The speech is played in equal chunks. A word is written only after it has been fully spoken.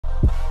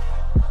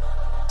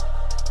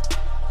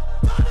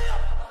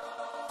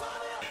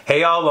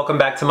Hey y'all, welcome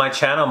back to my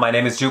channel. My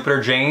name is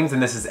Jupiter James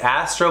and this is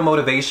Astro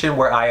Motivation,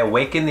 where I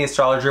awaken the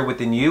astrologer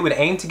within you and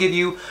aim to give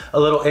you a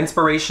little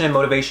inspiration and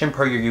motivation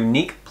per your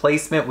unique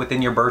placement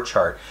within your birth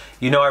chart.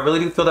 You know, I really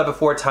do feel that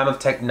before a time of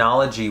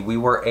technology, we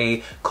were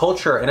a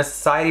culture and a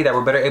society that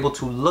were better able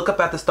to look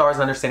up at the stars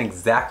and understand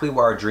exactly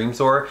where our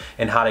dreams were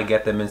and how to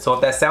get them. And so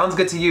if that sounds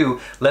good to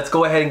you, let's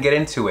go ahead and get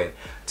into it.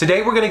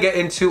 Today we're going to get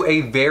into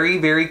a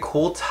very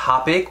cool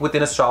topic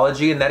within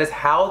astrology, and that is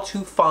how to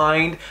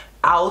find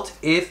out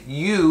if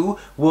you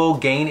will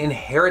gain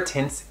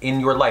inheritance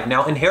in your life.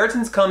 Now,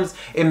 inheritance comes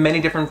in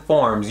many different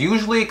forms.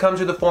 Usually it comes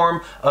through the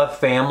form of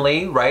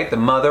family, right? The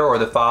mother or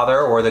the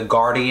father or the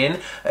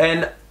guardian.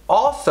 And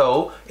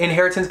also,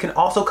 inheritance can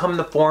also come in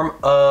the form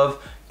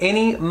of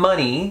any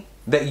money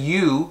that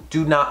you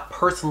do not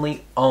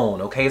personally own,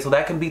 okay? So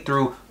that can be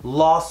through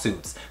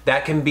lawsuits,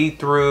 that can be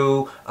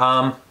through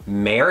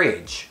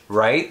marriage,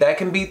 right? That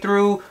can be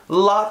through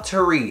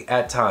lottery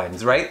at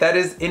times, right? That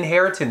is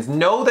inheritance.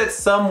 Know that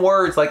some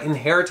words like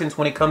inheritance,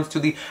 when it comes to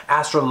the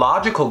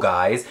astrological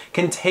guys,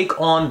 can take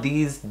on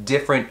these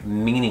different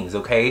meanings,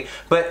 okay?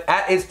 But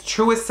at its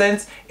truest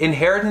sense,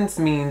 inheritance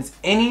means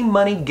any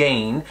money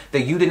gained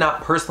that you did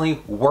not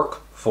personally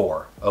work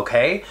for,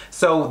 okay?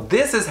 So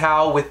this is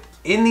how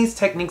in these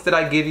techniques that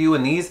I give you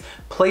and these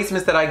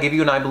placements that I give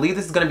you, and I believe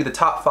this is going to be the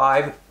top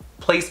 5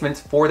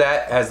 placements for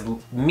that, as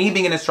me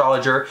being an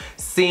astrologer,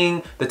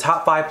 seeing the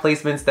top 5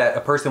 placements that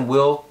a person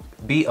will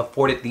be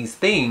afforded these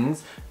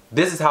things,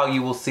 this is how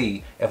you will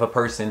see if a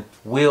person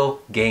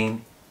will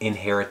gain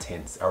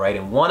inheritance, all right,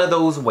 in one of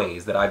those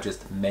ways that I've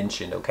just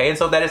mentioned, okay? And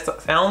so if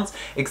that sounds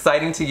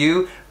exciting to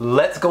you,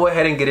 let's go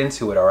ahead and get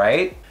into it, all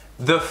right?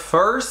 The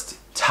first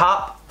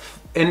top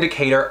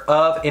indicator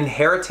of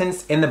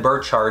inheritance in the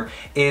birth chart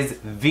is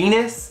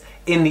Venus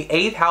in the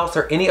 8th house,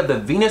 or any of the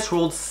Venus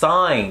ruled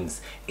signs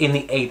in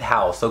the 8th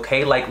house,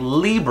 okay? Like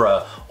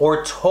Libra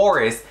or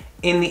Taurus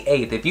in the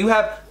 8th. If you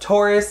have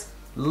Taurus,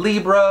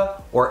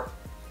 Libra, or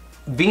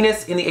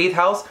Venus in the 8th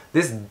house,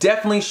 this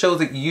definitely shows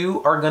that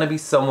you are going to be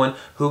someone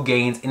who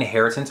gains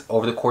inheritance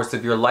over the course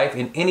of your life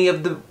in any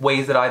of the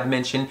ways that I've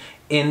mentioned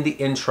in the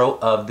intro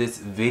of this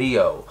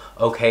video,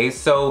 okay?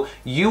 So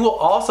you will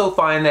also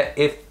find that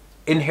if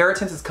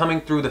inheritance is coming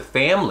through the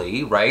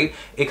family, right?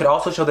 It could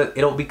also show that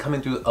it'll be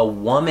coming through a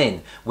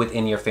woman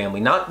within your family,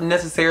 not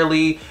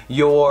necessarily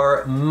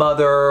your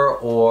mother,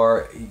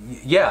 or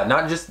yeah,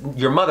 not just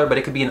your mother, but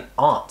it could be an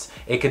aunt,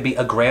 it could be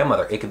a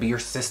grandmother, it could be your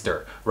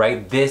sister,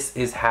 right? This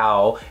is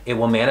how it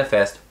will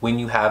manifest when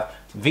you have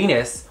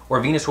Venus or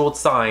Venus ruled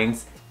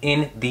signs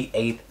in the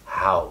 8th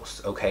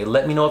house, okay?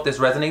 Let me know if this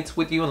resonates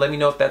with you, and let me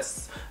know if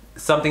that's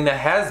something that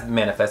has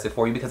manifested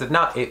for you, because if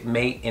not, it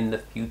may in the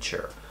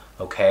future,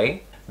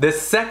 okay? The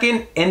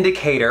second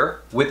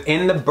indicator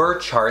within the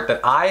birth chart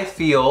that I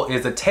feel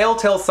is a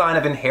telltale sign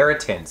of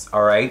inheritance,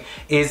 all right,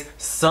 is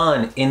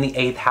Sun in the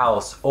 8th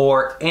house,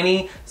 or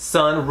any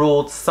Sun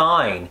ruled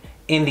sign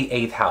in the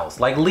 8th house,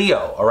 like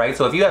Leo, all right?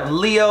 So if you have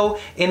Leo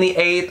in the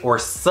 8th or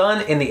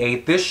Sun in the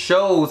 8th, this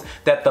shows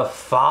that the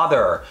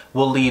father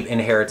will leave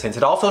inheritance.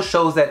 It also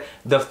shows that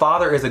the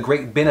father is a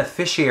great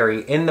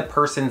beneficiary in the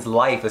person's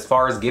life as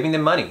far as giving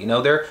them money. You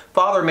know, their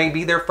father may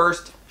be their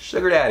first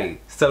sugar daddy,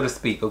 so to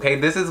speak, okay?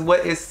 This is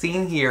what is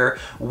seen here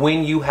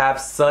when you have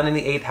Sun in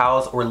the 8th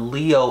house or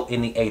Leo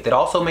in the 8th. It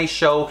also may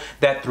show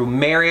that through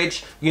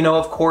marriage, you know,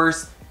 of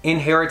course,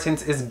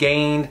 inheritance is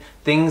gained,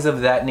 things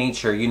of that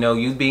nature. You know,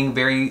 you being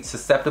very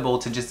susceptible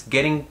to just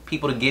getting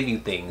people to give you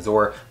things,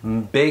 or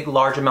big,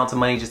 large amounts of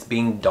money just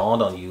being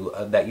dawned on you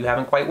that you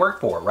haven't quite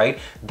worked for, right?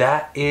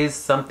 That is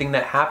something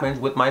that happens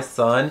with my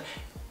Sun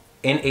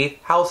in 8th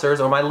housers,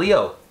 or my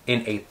Leo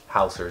in 8th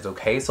housers,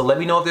 okay? So let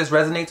me know if this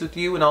resonates with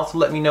you, and also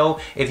let me know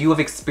if you have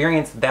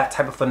experienced that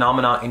type of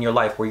phenomenon in your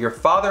life where your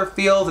father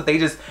feels that they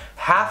just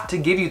have to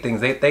give you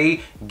things. They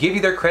give you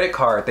their credit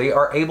card. They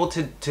are able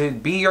to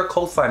be your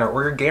cosigner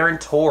or your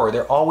guarantor.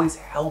 They're always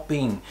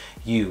helping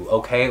you,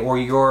 okay? Or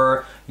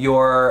your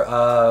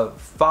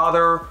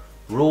father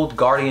ruled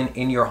guardian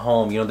in your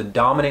home, you know, the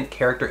dominant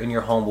character in your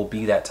home will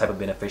be that type of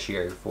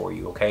beneficiary for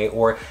you, okay?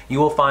 Or you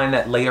will find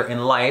that later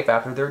in life,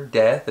 after their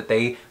death, that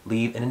they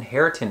leave an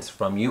inheritance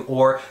from you,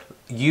 or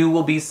you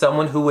will be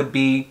someone who would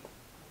be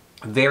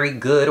very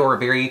good or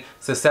very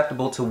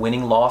susceptible to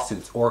winning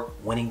lawsuits or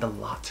winning the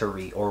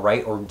lottery, or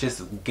right, or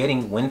just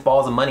getting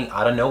windfalls of money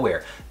out of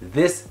nowhere.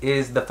 This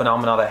is the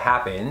phenomena that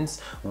happens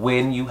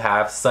when you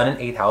have Sun in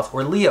 8th house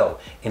or Leo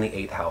in the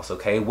 8th house,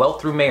 okay?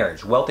 Wealth through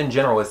marriage, wealth in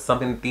general, is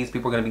something that these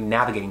people are going to be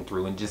navigating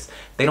through, and just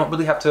they don't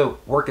really have to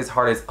work as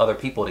hard as other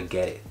people to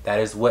get it. That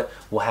is what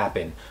will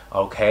happen,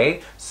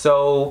 okay?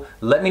 So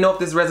let me know if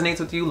this resonates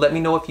with you. Let me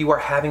know if you are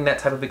having that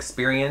type of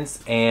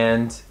experience,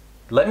 and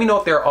let me know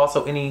if there are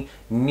also any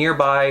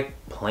nearby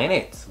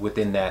planets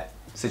within that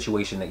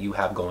situation that you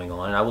have going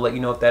on. And I will let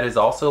you know if that is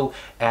also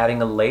adding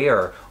a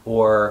layer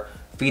or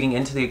feeding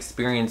into the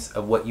experience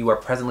of what you are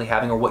presently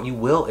having or what you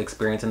will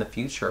experience in the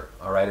future,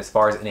 all right, as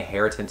far as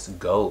inheritance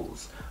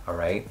goes, all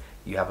right?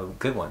 You have a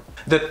good one.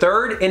 The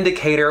third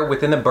indicator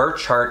within the birth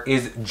chart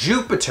is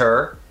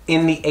Jupiter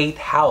in the 8th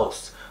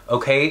house.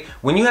 okay?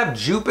 When you have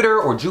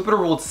Jupiter or Jupiter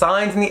ruled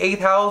signs in the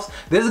 8th house,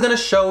 this is gonna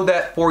show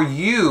that for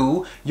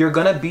you, you're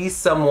gonna be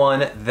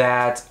someone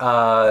that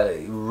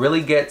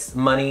really gets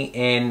money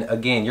in,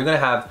 again, you're gonna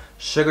have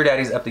sugar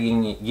daddies up the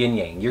yin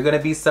yang. You're gonna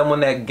be someone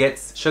that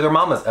gets sugar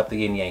mamas up the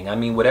yin yang. I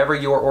mean, whatever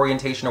your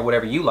orientation or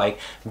whatever you like,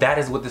 that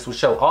is what this will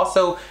show.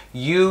 Also,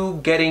 you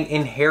getting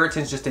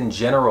inheritance just in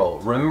general.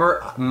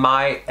 Remember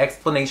my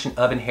explanation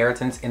of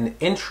inheritance in the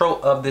intro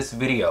of this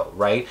video,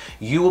 right?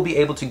 You will be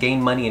able to gain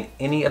money in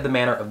any of the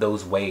manner of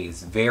those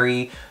ways.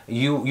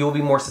 You will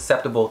be more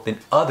susceptible than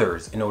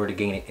others in order to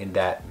gain it in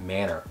that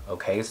manner,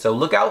 okay? So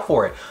look out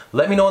for it.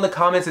 Let me know in the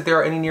comments if there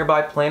are any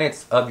nearby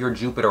planets of your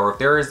Jupiter, or if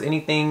there is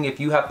anything, if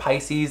you have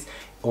Pisces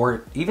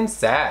or even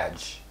Sag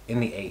in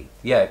the 8th.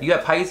 Yeah, if you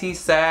have Pisces,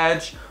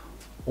 Sag,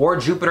 or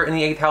Jupiter in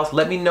the 8th house,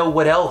 let me know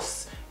what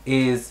else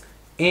is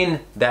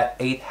in that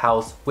 8th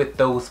house with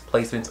those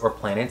placements or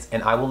planets,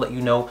 and I will let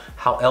you know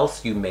how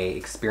else you may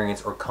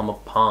experience or come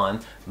upon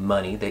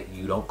money that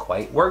you don't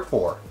quite work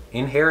for.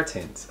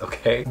 Inheritance,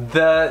 okay?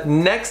 The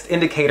next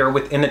indicator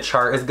within the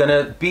chart is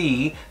gonna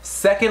be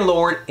second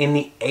lord in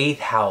the 8th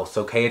house,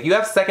 okay? If you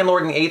have second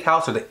lord in the 8th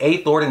house or the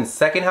 8th lord in the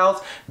second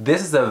house,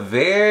 this is a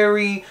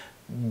very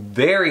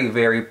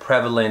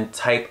prevalent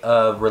type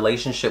of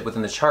relationship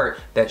within the chart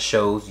that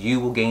shows you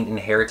will gain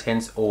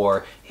inheritance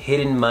or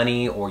hidden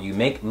money, or you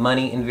make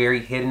money in very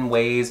hidden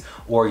ways,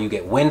 or you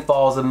get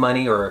windfalls of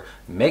money, or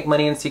make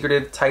money in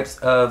secretive types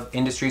of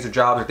industries or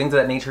jobs or things of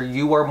that nature.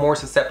 You are more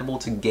susceptible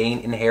to gain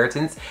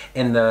inheritance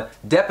in the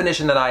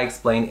definition that I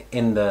explained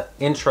in the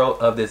intro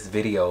of this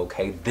video,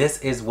 okay? This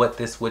is what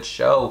this would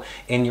show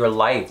in your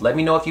life. Let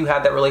me know if you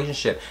have that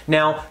relationship.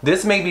 Now,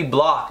 this may be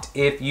blocked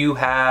if you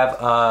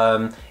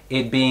have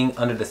it being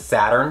under the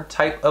Saturn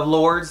type of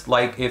lords,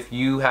 like if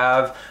you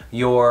have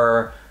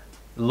your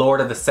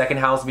lord of the second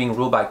house being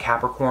ruled by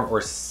Capricorn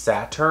or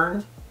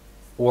Saturn,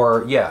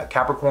 or yeah,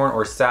 Capricorn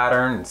or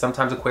Saturn, and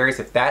sometimes Aquarius.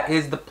 If that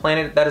is the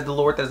planet that is the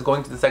lord that is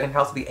going to the second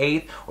house of the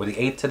 8th, or the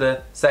 8th to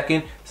the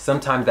second,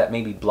 sometimes that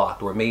may be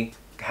blocked, or it may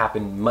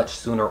happen much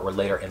sooner or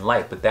later in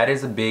life. But that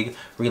is a big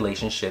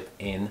relationship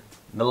in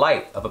the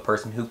life of a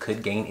person who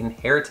could gain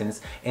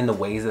inheritance in the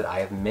ways that I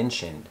have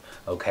mentioned,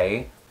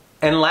 okay?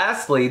 And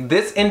lastly,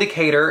 this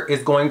indicator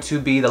is going to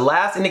be the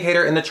last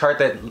indicator in the chart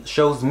that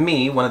shows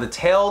me one of the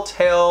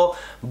telltale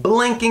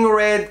blinking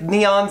red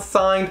neon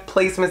signed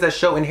placements that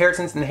show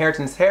inheritance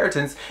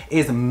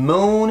is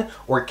Moon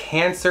or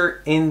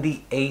Cancer in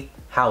the 8th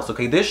house.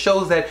 Okay, this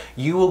shows that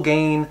you will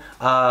gain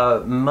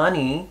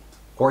money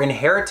or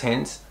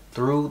inheritance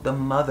through the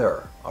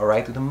mother, all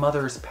right, through the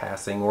mother's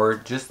passing, or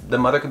just the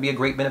mother could be a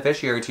great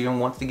beneficiary to you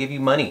and wants to give you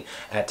money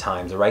at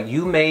times, all right?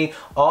 You may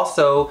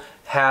also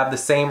have the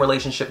same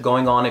relationship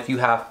going on if you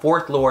have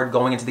 4th lord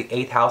going into the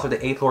 8th house or the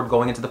 8th lord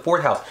going into the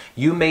 4th house.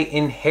 You may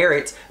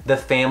inherit the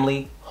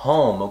family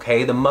home,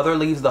 okay? The mother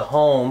leaves the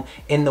home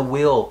in the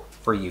will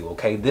for you,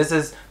 okay? This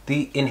is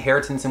the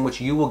inheritance in which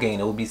you will gain.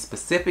 It will be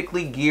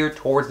specifically geared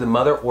towards the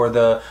mother, or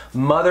the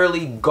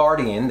motherly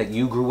guardian that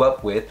you grew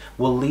up with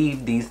will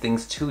leave these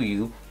things to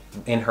you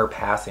in her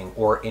passing,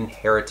 or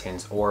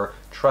inheritance, or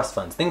trust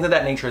funds. Things of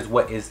that nature is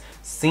what is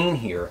seen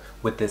here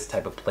with this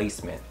type of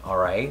placement, all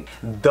right?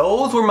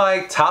 Those were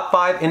my top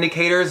 5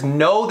 indicators.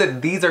 Know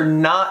that these are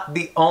not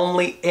the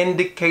only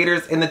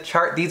indicators in the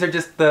chart. These are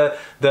just the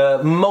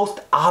most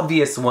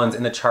obvious ones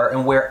in the chart,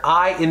 and where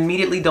I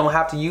immediately don't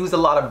have to use a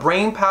lot of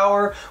brain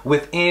power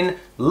within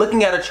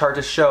looking at a chart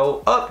to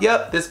show, oh,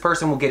 yep, this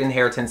person will get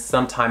inheritance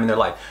sometime in their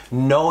life.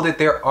 Know that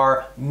there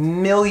are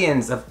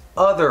millions of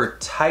other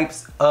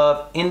types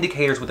of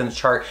indicators within the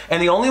chart,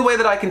 and the only way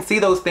that I can see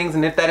those things,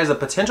 and if that is a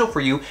potential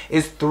for you,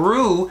 is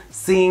through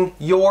seeing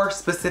your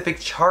specific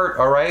chart,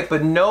 all right?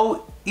 But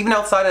no, even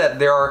outside of that,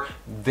 there are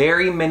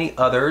very many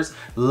others.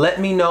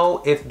 Let me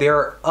know if there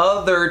are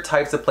other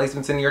types of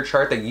placements in your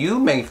chart that you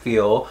may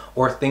feel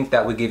or think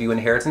that would give you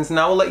inheritance, and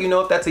I will let you know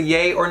if that's a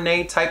yay or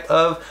nay type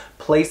of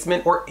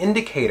placement or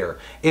indicator.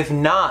 If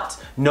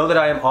not, know that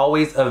I am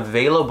always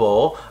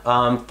available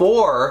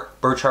for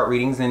birth chart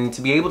readings, and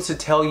to be able to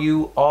tell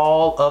you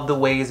all of the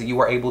ways that you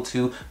are able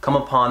to come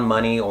upon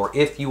money, or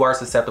if you are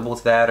susceptible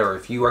to that, or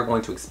if you are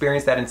going to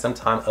experience that in some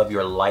time of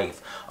your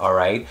life, all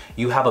right?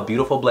 You have a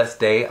beautiful,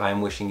 blessed day.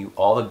 I'm wishing you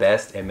all the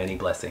best and many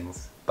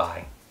blessings.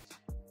 Bye.